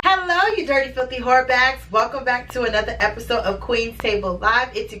you dirty, filthy whorebags. Welcome back to another episode of Queen's Table Live.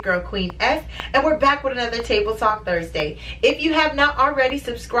 It's your girl, Queen S, and we're back with another Table Talk Thursday. If you have not already,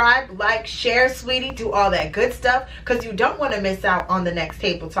 subscribe, like, share, sweetie, do all that good stuff, because you don't want to miss out on the next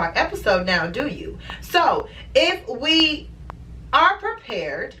Table Talk episode now, do you? So, if we are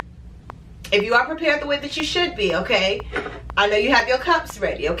prepared, if you are prepared the way that you should be, okay? I know you have your cups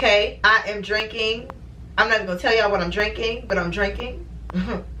ready, okay? I am drinking. I'm not even going to tell y'all what I'm drinking, but I'm drinking.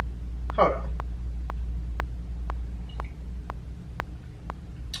 Hold on.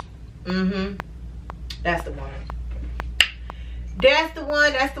 That's the one. That's the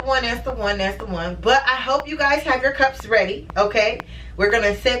one. That's the one. That's the one. That's the one. But I hope you guys have your cups ready, okay? We're going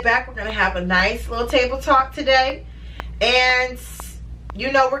to sit back. We're going to have a nice little table talk today. And,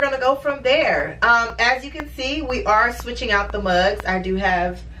 you know, we're going to go from there. As you can see, we are switching out the mugs. I do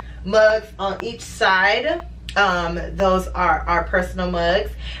have mugs on each side. Those are our personal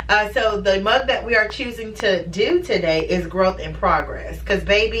mugs. So the mug that we are choosing to do today is growth in progress, because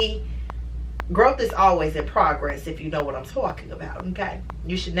baby, growth is always in progress, if you know what I'm talking about. Okay,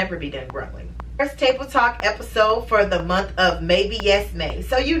 you should never be done growing. First Table Talk episode for the month of Maybe Yes May,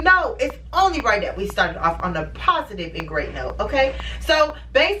 so you know it's only right that we started off on a positive and great note. Okay, so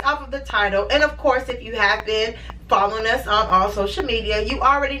based off of the title, and of course if you have been following us on all social media, you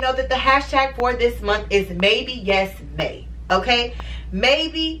already know that the hashtag for this month is Maybe Yes May. Okay,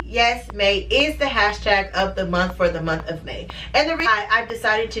 Maybe Yes May is the hashtag of the month for the month of May. And the reason I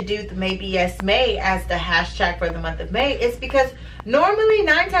decided to do the Maybe Yes May as the hashtag for the month of May is because normally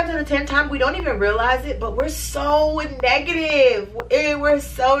 9 times out of 10 times we don't even realize it, but we're so negative. We're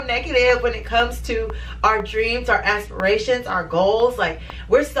so negative when it comes to our dreams, our aspirations, our goals. Like,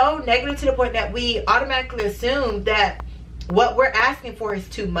 we're so negative to the point that we automatically assume that what we're asking for is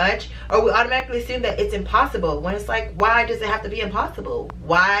too much, or we automatically assume that it's impossible, when it's like, why does it have to be impossible?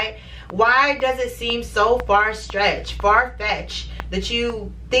 Why does it seem so far-fetched that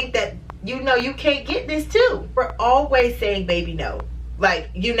you think that, you know, you can't get this too? We're always saying baby no. Like,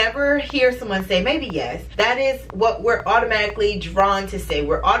 you never hear someone say maybe yes. That is what we're automatically drawn to say.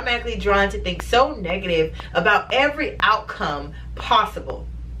 We're automatically drawn to think so negative about every outcome possible.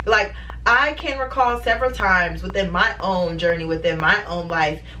 Like, I can recall several times within my own journey, within my own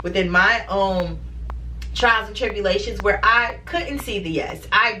life, within my own trials and tribulations where I couldn't see the yes.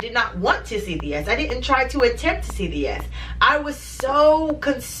 I did not want to see the yes. I didn't try to attempt to see the yes. I was so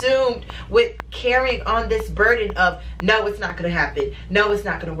consumed with carrying on this burden of, no, it's not going to happen. No, it's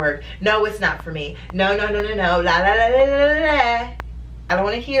not going to work. No, it's not for me. No, no, no, no, no. La, la, la, la, la, la. I don't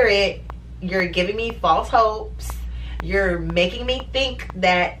want to hear it. You're giving me false hopes. You're making me think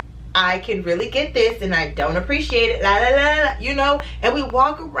that I can really get this and I don't appreciate it, la la la la, you know. And we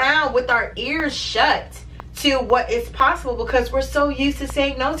walk around with our ears shut to what is possible because we're so used to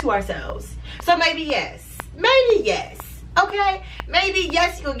saying no to ourselves. So maybe yes, okay, maybe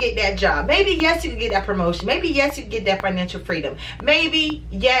yes, you can get that job, maybe yes, you can get that promotion, maybe yes, you can get that financial freedom, maybe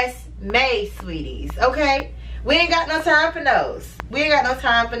yes May, sweeties. Okay, we ain't got no time for those. We ain't got no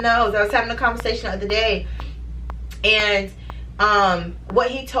time for those. I was having a conversation the other day, and what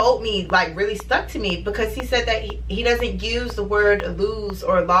he told me like really stuck to me, because he said that he doesn't use the word lose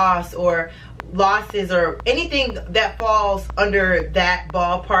or loss or losses or anything that falls under that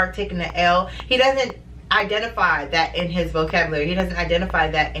ballpark, taking the L. He doesn't identify that in his vocabulary. He doesn't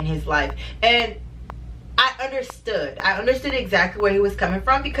identify that in his life. And I understood exactly where he was coming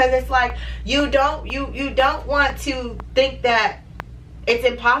from, because it's like, you don't want to think that it's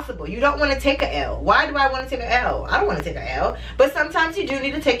impossible. You don't want to take a L. Why do I want to take a L? I don't want to take a L. But sometimes you do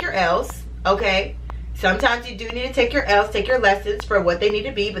need to take your L's, okay? Sometimes you do need to take your L's, take your lessons for what they need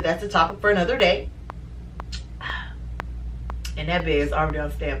to be, but that's a topic for another day. And that bed is already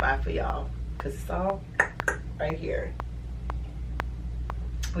on standby for y'all, because it's all right here.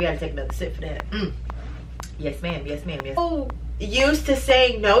 We got to take another sip for that. Yes, ma'am. Yes, ma'am. Yes. Oh, used to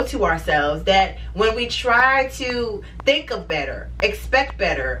saying no to ourselves, that when we try to think of better, expect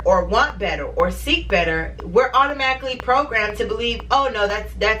better, or want better, or seek better, we're automatically programmed to believe, oh no,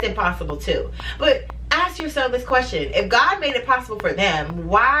 that's impossible too. But ask yourself this question: if God made it possible for them,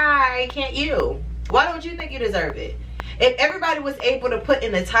 why can't you? Why don't you think you deserve it? If everybody was able to put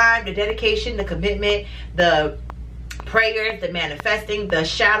in the time, the dedication, the commitment, the prayers, the manifesting, the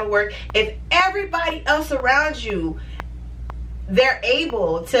shadow work, if everybody else around you, they're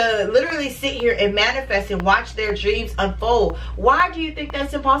able to literally sit here and manifest and watch their dreams unfold, why do you think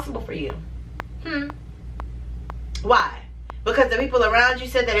that's impossible for you? Why? Because the people around you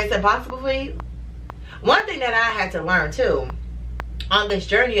said that it's impossible for you? One thing that I had to learn too on this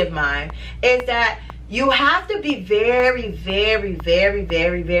journey of mine is that you have to be very, very, very,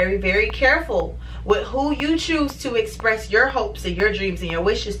 very, very, very careful with who you choose to express your hopes and your dreams and your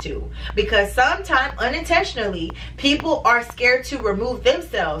wishes to, because sometimes unintentionally people are scared to remove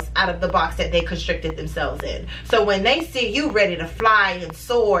themselves out of the box that they constricted themselves in. So when they see you ready to fly and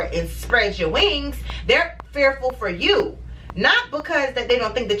soar and spread your wings, they're fearful for you. Not because that they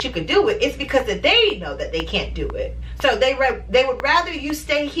don't think that you could do it, it's because that they know that they can't do it. So they would rather you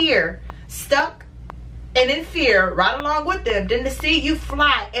stay here stuck and in fear right along with them than to see you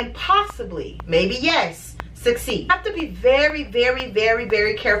fly and possibly, maybe yes, succeed. You have to be very, very, very,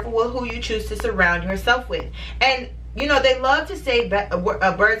 very careful with who you choose to surround yourself with. And you know, they love to say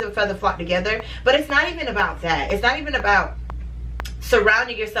birds of a feather flock together, but it's not even about that. It's not even about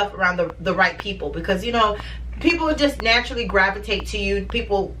surrounding yourself around the right people, because you know, people just naturally gravitate to you.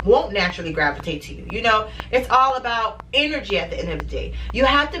 People won't naturally gravitate to you. You know, it's all about energy at the end of the day. You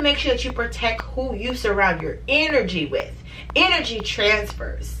have to make sure that you protect who you surround your energy with. Energy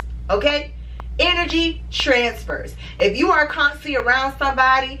transfers, okay? Energy transfers. If you are constantly around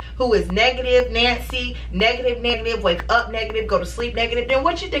somebody who is negative, Nancy, negative, wake up negative, go to sleep negative, then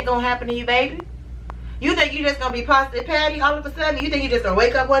what you think gonna happen to you, baby? You think you just gonna be positive Patty all of a sudden? You think you just gonna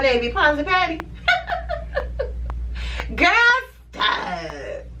wake up one day and be positive Patty? Girl, stop.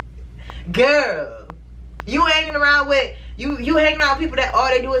 Girl, you hanging around with you hanging around with people that all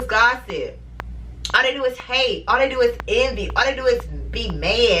they do is gossip, all they do is hate, all they do is envy, all they do is be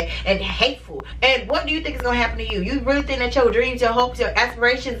mad and hateful. And what do you think is gonna happen to you? You really think that your dreams, your hopes, your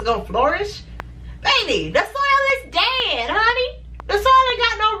aspirations is gonna flourish? Baby, the soil is dead, honey. The soil ain't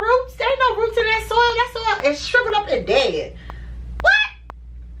got no roots. There ain't no roots in that soil. That soil is shriveled up and dead. What?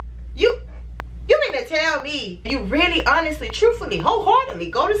 You mean to tell me you really, honestly, truthfully, wholeheartedly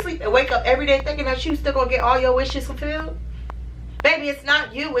go to sleep and wake up every day thinking that you still gonna get all your wishes fulfilled? Baby, it's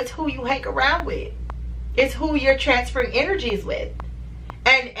not you, it's who you hang around with. It's who you're transferring energies with.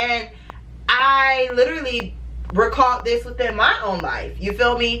 And I literally recalled this within my own life. You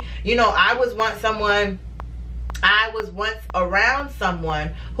feel me? You know, I was once around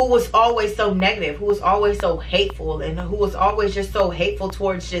someone who was always so negative, who was always so hateful, and who was always just so hateful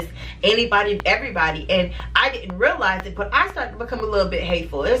towards just anybody and everybody. And I didn't realize it, but I started to become a little bit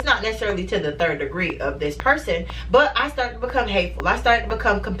hateful. It's not necessarily to the third degree of this person, but I started to become hateful. I started to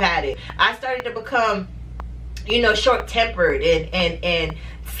become combative. I started to become, you know, short-tempered and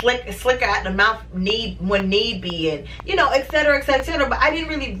slicker at the mouth when need be, and you know, etc, etc. But I didn't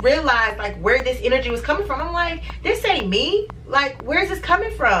really realize like where this energy was coming from. I'm like, this ain't me. Like, where's this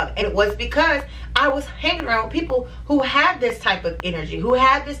coming from? And it was because I was hanging around with people who had this type of energy, who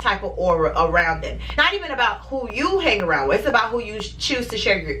had this type of aura around them. Not even about who you hang around with, it's about who you choose to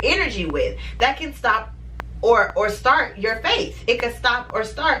share your energy with. That can stop or start your faith. It could stop or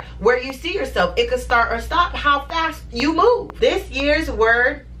start where you see yourself. It could start or stop how fast you move. This year's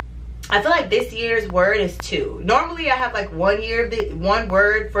word, I feel like this year's word is 2. Normally I have like one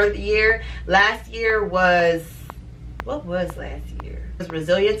word for the year. Last year was, what was last year? It was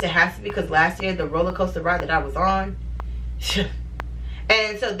resilience. It has to be, because last year the roller coaster ride that I was on.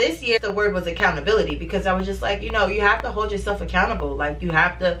 And so this year the word was accountability, because I was just like, you know, you have to hold yourself accountable. Like, you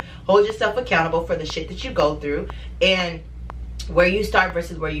have to hold yourself accountable for the shit that you go through and where you start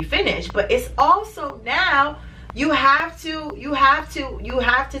versus where you finish. But it's also now you have to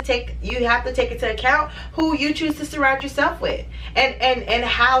take into account who you choose to surround yourself with, and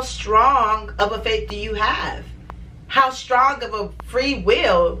how strong of a faith do you have, how strong of a free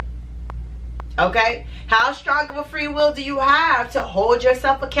will. Okay, how strong of a free will do you have to hold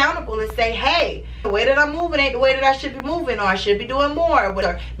yourself accountable and say, hey, the way that I'm moving ain't the way that I should be moving, or I should be doing more,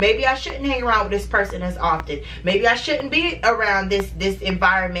 or maybe I shouldn't hang around with this person as often, maybe I shouldn't be around this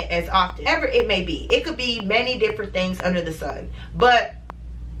environment as often. Whatever it may be, it could be many different things under the sun, but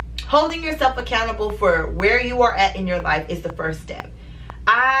holding yourself accountable for where you are at in your life is the first step.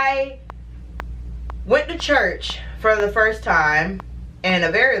 I went to church for the first time in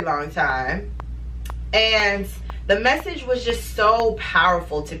a very long time, and the message was just so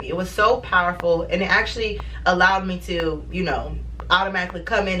powerful to me. It was so powerful, and it actually allowed me to, you know, automatically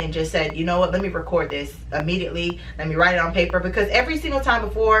come in and just said, you know what, let me record this immediately. Let me write it on paper, because every single time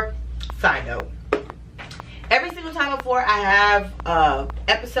before, side note, every single time before I have a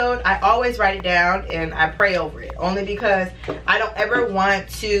episode, I always write it down and I pray over it, only because I don't ever want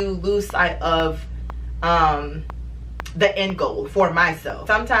to lose sight of the end goal for myself.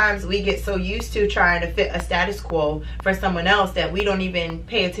 Sometimes we get so used to trying to fit a status quo for someone else that we don't even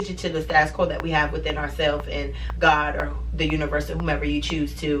pay attention to the status quo that we have within ourselves and God or the universe or whomever you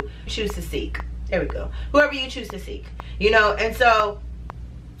choose to seek. There we go. Whoever you choose to seek, you know. And so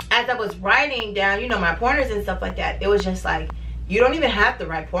as I was writing down, you know, my pointers and stuff like that, it was just like, you don't even have to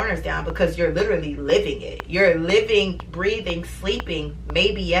write pointers down because you're literally living it. You're living, breathing, sleeping,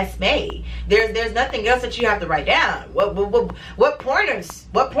 maybe, yes, may. There's nothing else that you have to write down. What pointers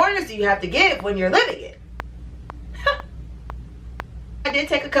do you have to give when you're living it? I did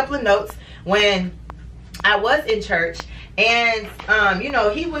take a couple of notes when I was in church, and you know,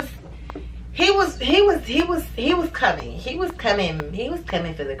 he was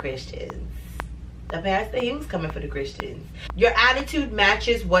coming for the Christians. The pastor, he was coming for the Christians. Your attitude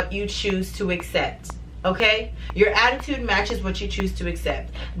matches what you choose to accept. Okay? Your attitude matches what you choose to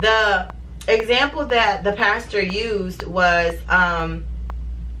accept. The example that the pastor used was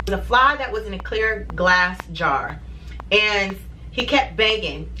the fly that was in a clear glass jar. And he kept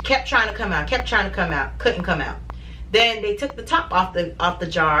banging, kept trying to come out, couldn't come out. Then they took the top off the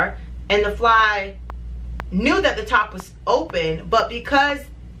jar, and the fly knew that the top was open, but because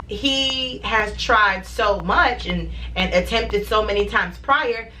he has tried so much and attempted so many times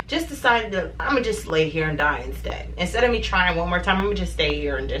prior, just decided to, I'm gonna just lay here and die instead of me trying one more time. I'm gonna just stay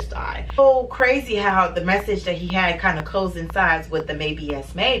here and just die. So crazy how the message that he had kind of coincides with the maybe,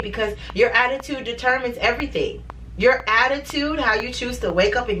 yes, may, because your attitude determines everything. Your attitude, how you choose to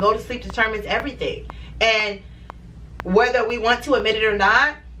wake up and go to sleep, determines everything. And whether we want to admit it or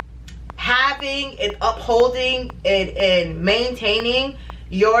not, having and upholding and maintaining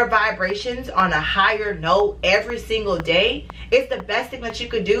your vibrations on a higher note every single day is the best thing that you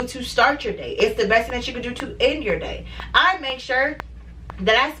could do to start your day. It's the best thing that you could do to end your day. I make sure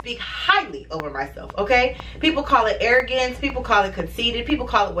that I speak highly over myself, okay? People call it arrogance, people call it conceited, people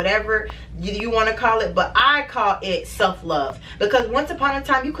call it whatever you want to call it, but I call it self-love. Because once upon a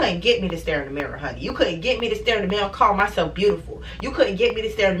time, you couldn't get me to stare in the mirror, honey. You couldn't get me to stare in the mirror and call myself beautiful. You couldn't get me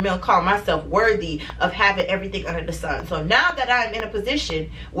to stare in the mirror and call myself worthy of having everything under the sun. So now that I'm in a position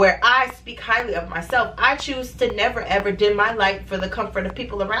where I speak highly of myself, I choose to never ever dim my light for the comfort of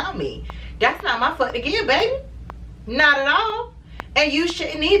people around me. That's not my fault to give, baby. Not at all. And you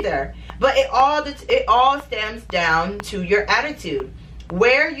shouldn't either. But it all stems down to your attitude.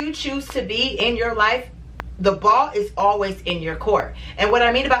 Where you choose to be in your life, the ball is always in your court. And what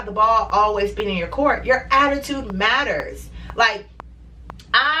I mean about the ball always being in your court, your attitude matters. Like,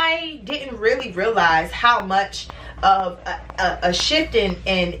 I didn't really realize how much of a shift in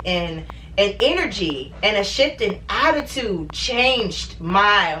energy and a shift in attitude changed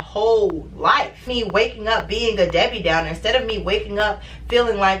my whole life. Me waking up being a Debbie Downer, instead of me waking up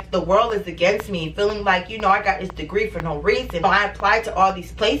feeling like the world is against me, feeling like, you know, I got this degree for no reason. I applied to all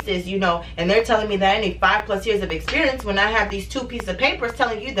these places, you know, and they're telling me that I need 5+ years of experience when I have these 2 pieces of papers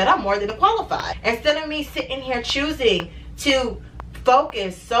telling you that I'm more than qualified. Instead of me sitting here choosing to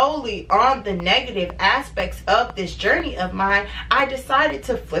focus solely on the negative aspects of this journey of mine, I decided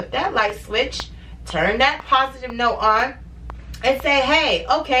to flip that light switch, turn that positive note on, and say, hey,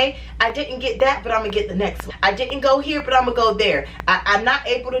 okay, I didn't get that, but I'm gonna get the next one. I didn't go here, but I'm gonna go there. I'm not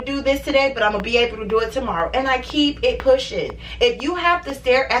able to do this today, but I'm gonna be able to do it tomorrow. And I keep it pushing. If you have to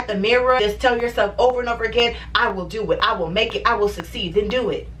stare at the mirror, just tell yourself over and over again, I will do it, I will make it, I will succeed, then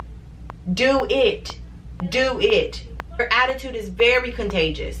do it. Do it. Do it. Your attitude is very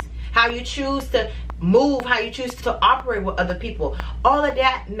contagious. How you choose to move, how you choose to operate with other people, all of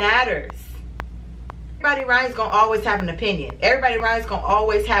that matters. Everybody around is going to always have an opinion. Everybody around is going to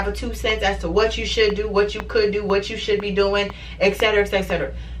always have a 2 cents as to what you should do, what you could do, what you should be doing, etc.,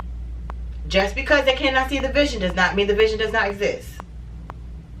 etc. Just because they cannot see the vision does not mean the vision does not exist.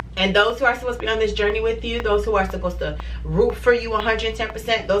 And those who are supposed to be on this journey with you, those who are supposed to root for you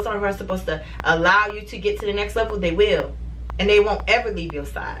 110%, those who are supposed to allow you to get to the next level, they will. And they won't ever leave your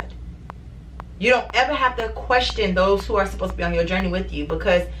side. You don't ever have to question those who are supposed to be on your journey with you,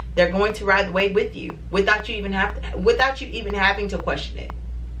 because they're going to ride the wave with you without you even having to question it.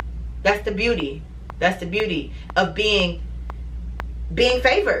 That's the beauty. That's the beauty of being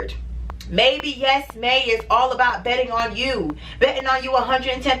favored. Maybe, yes, may is all about betting on you. Betting on you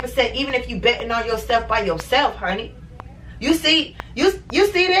 110%, even if you betting on yourself by yourself, honey. You see this?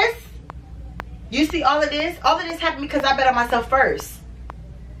 You see all of this? All of this happened because I bet on myself first.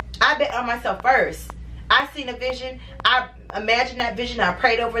 I bet on myself first. I seen a vision. I imagined that vision. I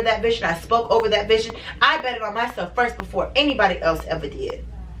prayed over that vision. I spoke over that vision. I betted on myself first before anybody else ever did.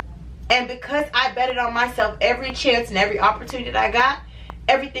 And because I betted on myself every chance and every opportunity that I got,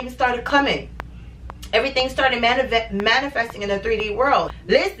 everything started coming. Everything started manifesting in the 3D world.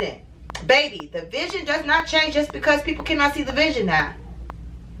 Listen, baby, the vision does not change just because people cannot see the vision now.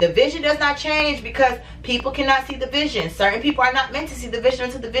 The vision does not change because people cannot see the vision. Certain people are not meant to see the vision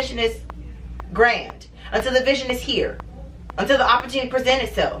until the vision is grand, until the vision is here. until the opportunity presents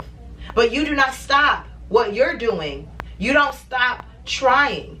itself. But you do not stop what you're doing. You don't stop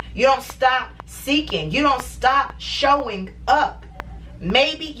trying. You don't stop seeking. You don't stop showing up.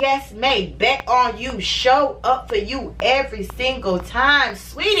 Maybe, yes, may. Bet on you. Show up for you every single time,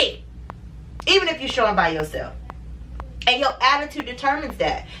 sweetie. Even if you're showing by yourself. And your attitude determines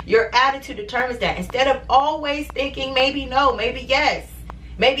that. Your attitude determines that. Instead of always thinking maybe no, maybe yes.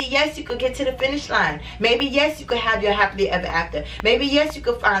 Maybe yes, you could get to the finish line. Maybe yes, you could have your happily ever after. Maybe yes, you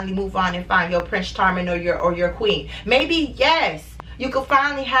could finally move on and find your Prince Charming or your queen. Maybe yes, you could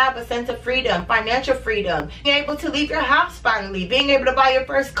finally have a sense of freedom, financial freedom, being able to leave your house finally, being able to buy your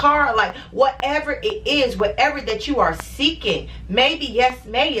first car, like whatever it is, whatever that you are seeking. Maybe yes,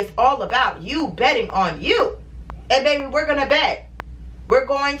 may is all about you betting on you. And baby, we're going to bet. We're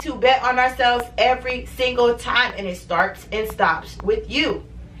going to bet on ourselves every single time. And it starts and stops with you.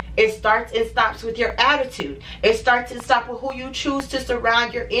 It starts and stops with your attitude. It starts and stops with who you choose to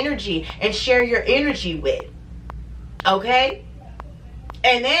surround your energy and share your energy with. Okay?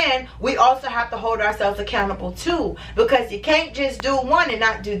 And then we also have to hold ourselves accountable too. Because you can't just do one and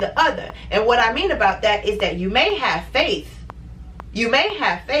not do the other. And what I mean about that is that you may have faith. You may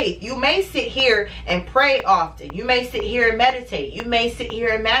have faith. You may sit here and pray often. You may sit here and meditate. You may sit here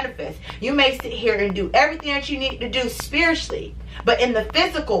and manifest. You may sit here and do everything that you need to do spiritually. But in the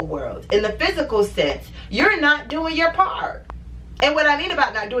physical world, in the physical sense, you're not doing your part. And what I mean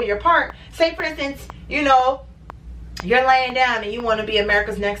about not doing your part, say for instance, you know, you're laying down and you want to be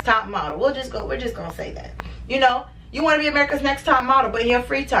America's Next Top Model. We're just going to say that. You know, you want to be America's Next Top Model, but in your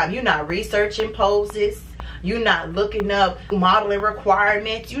free time, you're not researching poses. You're not looking up modeling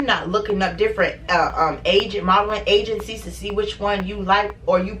requirements. You're not looking up different modeling agencies to see which one you like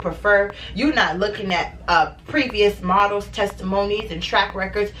or you prefer. You're not looking at previous models' testimonies and track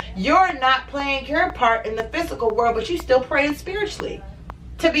records. You're not playing your part in the physical world, but you're still praying spiritually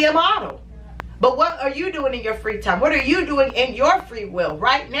to be a model. But what are you doing in your free time? What are you doing in your free will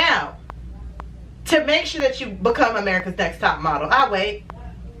right now to make sure that you become America's Next Top Model? I wait.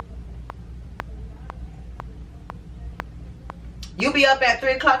 You be up at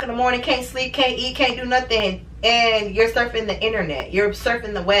 3 o'clock in the morning, can't sleep, can't eat, can't do nothing, and you're surfing the internet. You're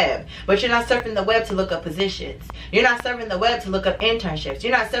surfing the web. But you're not surfing the web to look up positions. You're not surfing the web to look up internships.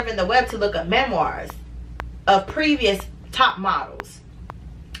 You're not surfing the web to look up memoirs of previous top models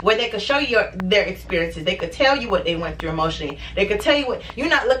where they could show you their experiences. They could tell you what they went through emotionally. They could tell you what... You're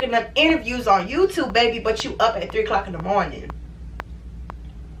not looking up interviews on YouTube, baby, but you up at 3 o'clock in the morning.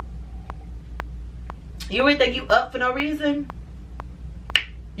 You really think you up for no reason?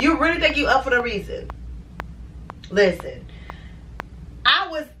 You really think you up for no reason? Listen, I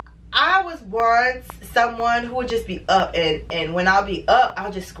was once someone who would just be up, and when I'll be up,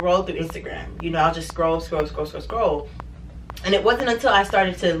 I'll just scroll through Instagram. You know, I'll just scroll. And it wasn't until I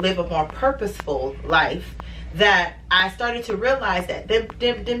started to live a more purposeful life that I started to realize that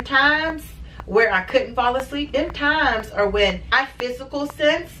them times where I couldn't fall asleep, them times are when my physical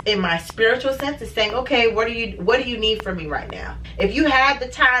sense and my spiritual sense is saying, okay, what do you need from me right now? If you had the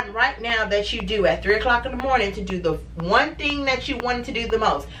time right now that you do at 3 o'clock in the morning to do the one thing that you wanted to do the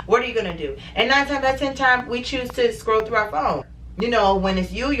most, what are you going to do? And 9 times out of 10 times we choose to scroll through our phone. You know, when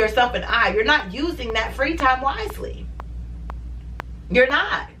it's you, yourself, and I, you're not using that free time wisely. You're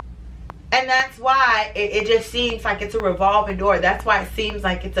not. And that's why it just seems like it's a revolving door. That's why it seems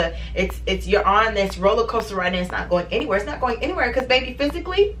like it's you're on this roller coaster right now. It's not going anywhere. It's not going anywhere because, baby,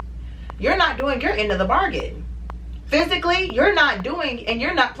 physically, you're not doing your end of the bargain. Physically, you're not doing and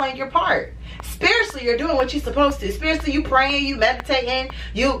you're not playing your part. Spiritually, you're doing what you're supposed to. Spiritually, you praying, you meditating,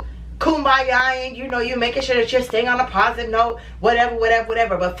 you kumbayaing, you know, you making sure that you're staying on a positive note,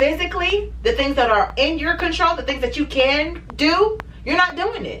 whatever. But physically, the things that are in your control, the things that you can do, you're not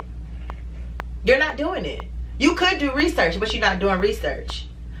doing it. You're not doing it. You could do research, but you're not doing research.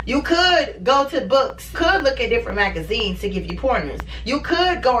 You could go to books, could look at different magazines to give you pointers. You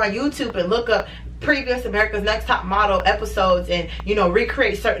could go on YouTube and look up previous America's Next Top Model episodes and, you know,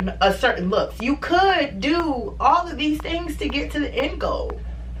 recreate certain looks. You could do all of these things to get to the end goal,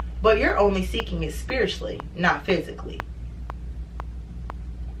 but you're only seeking it spiritually, not physically.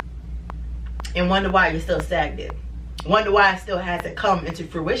 And wonder why you're still stagnant. Wonder why it still hasn't come into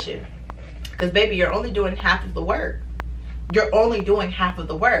fruition. Because, baby, you're only doing half of the work. You're only doing half of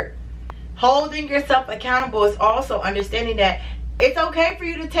the work. Holding yourself accountable is also understanding that it's okay for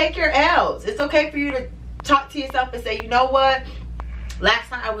you to take your L's. It's okay for you to talk to yourself and say, you know what? Last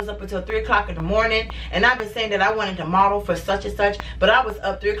night I was up until 3 o'clock in the morning. And I've been saying that I wanted to model for such and such. But I was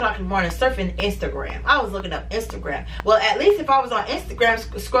up 3 o'clock in the morning surfing Instagram. I was looking up Instagram. Well, at least if I was on Instagram,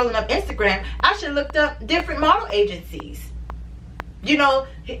 scrolling up Instagram, I should have looked up different model agencies. you know,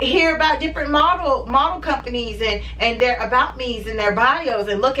 hear about different model companies and their about me's and their bios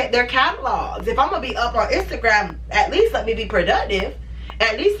and look at their catalogs. If I'm gonna be up on Instagram, at least let me be productive.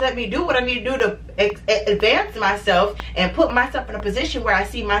 At least let me do what I need to do to advance myself and put myself in a position where I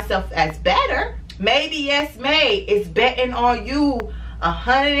see myself as better. Maybe Yes May is betting on you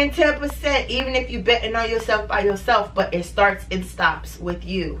 110%, even if you betting on yourself by yourself. But it starts and stops with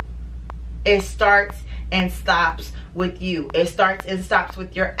you. It starts and stops with you. It starts and stops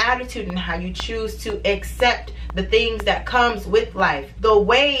with your attitude and how you choose to accept the things that comes with life. The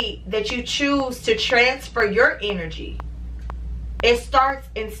way that you choose to transfer your energy. It starts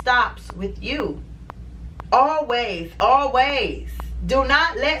and stops with you. Always, always. Do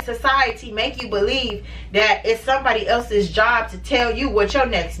not let society make you believe that it's somebody else's job to tell you what your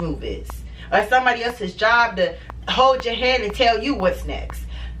next move is. Or somebody else's job to hold your hand and tell you what's next.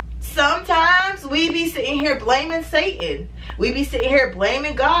 Sometimes we be sitting here blaming Satan. We be sitting here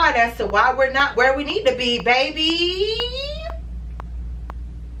blaming God as to why we're not where we need to be, baby.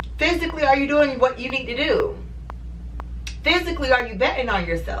 Physically, are you doing what you need to do? Physically, are you betting on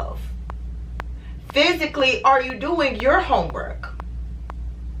yourself? Physically, are you doing your homework?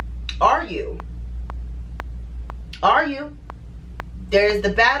 Are you? Are you? There's the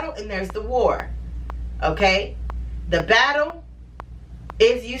battle and there's the war. Okay? The battle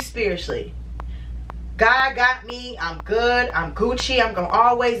is you spiritually. God got me. I'm good. I'm Gucci. I'm going to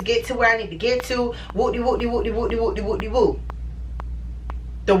always get to where I need to get to. Woo-de-woo-de-woo-de-woo-de-woo-de-woo-de-woo.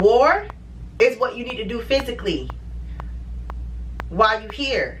 The war is what you need to do physically while you're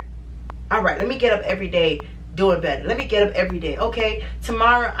here. All right, let me get up every day doing better. Let me get up every day. Okay,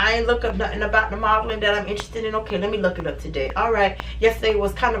 tomorrow I ain't look up nothing about the modeling that I'm interested in. Okay, let me look it up today. All right, yesterday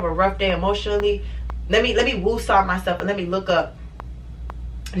was kind of a rough day emotionally. Let me woo-saw myself and let me look up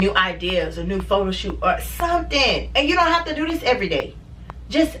new ideas, a new photo shoot or something. And you don't have to do this every day.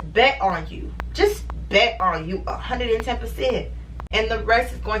 Just bet on you. Just bet on you 110%. And the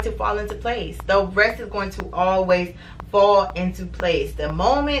rest is going to fall into place. The rest is going to always fall into place. The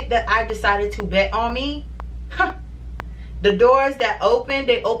moment that I decided to bet on me, the doors that opened,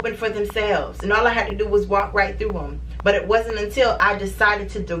 they opened for themselves. And all I had to do was walk right through them. But it wasn't until I decided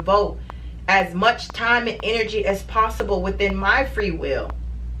to devote as much time and energy as possible within my free will,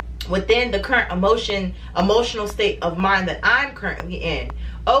 within the current emotional state of mind that I'm currently in.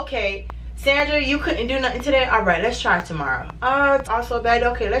 Okay, Sandra, you couldn't do nothing today. All right, let's try tomorrow. It's also bad.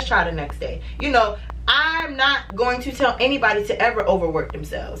 Okay, let's try the next day. You know, I'm not going to tell anybody to ever overwork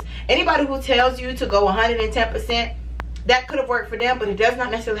themselves. Anybody who tells you to go 110%, that could have worked for them, but it does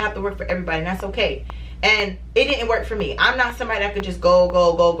not necessarily have to work for everybody, and that's okay. And it didn't work for me. I'm not somebody that could just go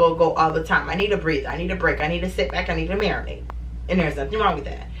all the time. I need to breathe. I need a break. I need to sit back. I need to marinate. And there's nothing wrong with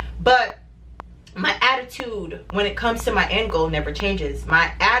that. But my attitude when it comes to my end goal never changes.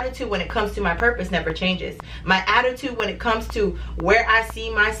 My attitude when it comes to my purpose never changes. My attitude when it comes to where I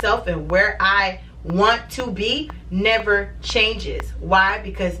see myself and where I want to be never changes. Why?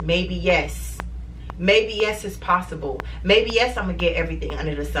 Because maybe yes. Maybe yes is possible. Maybe yes, I'm going to get everything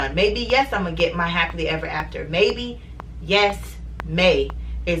under the sun. Maybe yes, I'm going to get my happily ever after. Maybe yes, may.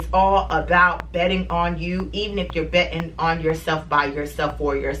 It's all about betting on you, even if you're betting on yourself, by yourself,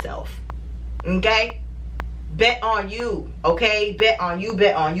 for yourself. Okay? Bet on you. Okay? Bet on you,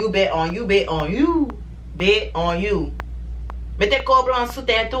 bet on you, bet on you, bet on you. Bet on you. Mete cobra sous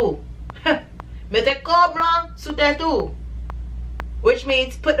tes tout. Mete cobra sous tes tout. Which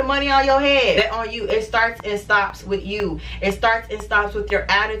means put the money on your head. Bet on you. It starts and stops with you. It starts and stops with your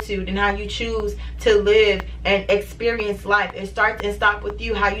attitude and how you choose to live and experience life. It starts and stops with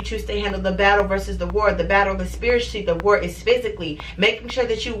you, how you choose to handle the battle versus the war. The battle is spiritually, the war is physically. Making sure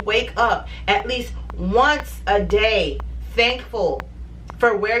that you wake up at least once a day thankful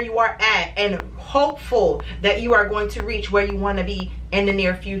for where you are at and hopeful that you are going to reach where you want to be in the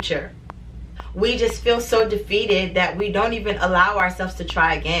near future. We just feel so defeated that we don't even allow ourselves to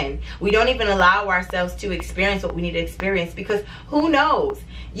try again. We don't even allow ourselves to experience what we need to experience, because who knows?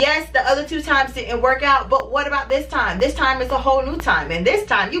 Yes, the other 2 times didn't work out, but what about this time? This time is a whole new time, and this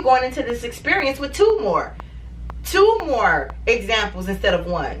time you're going into this experience with 2 more examples instead of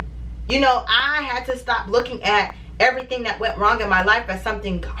 1. You know, I had to stop looking at everything that went wrong in my life as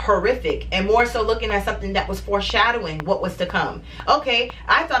something horrific, and more so looking at something that was foreshadowing what was to come. Okay,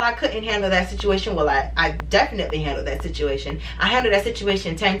 I thought I couldn't handle that situation. Well, I definitely handled that situation. I handled that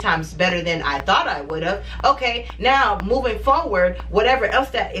situation 10 times better than I thought I would have. Okay, now moving forward, whatever else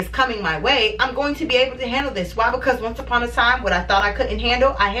that is coming my way, I'm going to be able to handle this. Why? Because once upon a time, what I thought I couldn't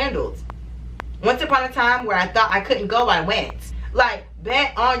handle, I handled. Once upon a time where I thought I couldn't go, I went. Like,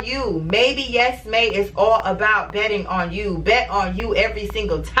 Bet on you. Maybe Yes May is all about betting on you. Bet on you every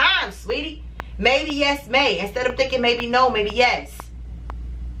single time, sweetie. Maybe Yes May. Instead of thinking maybe no, maybe yes.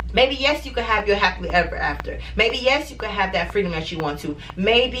 Maybe yes, you can have your happily ever after. Maybe yes, you can have that freedom that you want to.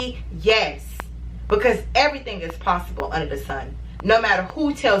 Maybe yes. Because everything is possible under the sun. No matter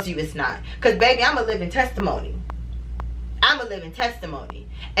who tells you it's not. Because baby, I'm a living testimony. I'm a living testimony.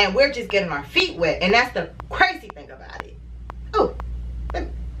 And we're just getting our feet wet. And that's the crazy thing about it. Oh.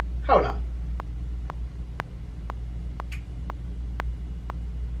 Hold on.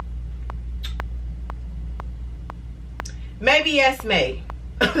 Maybe Yes May.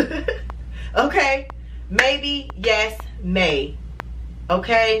 Okay? Maybe Yes May.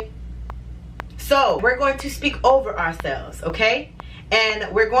 Okay? So, we're going to speak over ourselves, okay?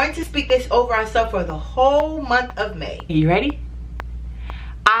 And we're going to speak this over ourselves for the whole month of May. You ready?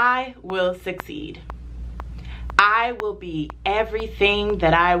 I will succeed. I will be everything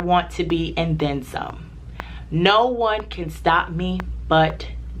that I want to be and then some. No one can stop me but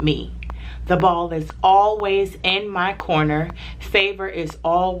me. The ball is always in my corner. Favor is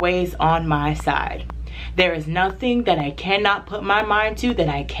always on my side. There is nothing that I cannot put my mind to that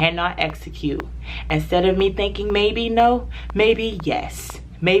I cannot execute. Instead of me thinking maybe no, maybe yes.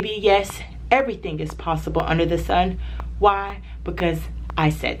 Maybe yes, everything is possible under the sun. Why? Because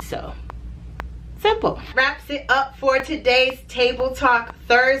I said so. Simple. Wraps it up for today's Table Talk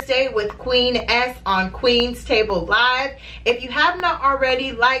Thursday with Queen S on Queen's Table Live. If you have not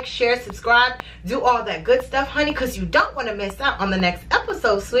already, like, share, subscribe, do all that good stuff, honey, because you don't want to miss out on the next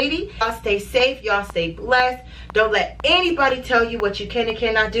episode, sweetie. Y'all stay safe. Y'all stay blessed. Don't let anybody tell you what you can and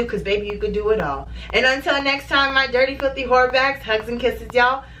cannot do, because baby, you can do it all. And until next time, my dirty, filthy whorebags, hugs and kisses,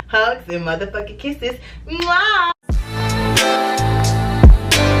 y'all. Hugs and motherfucking kisses. Mwah!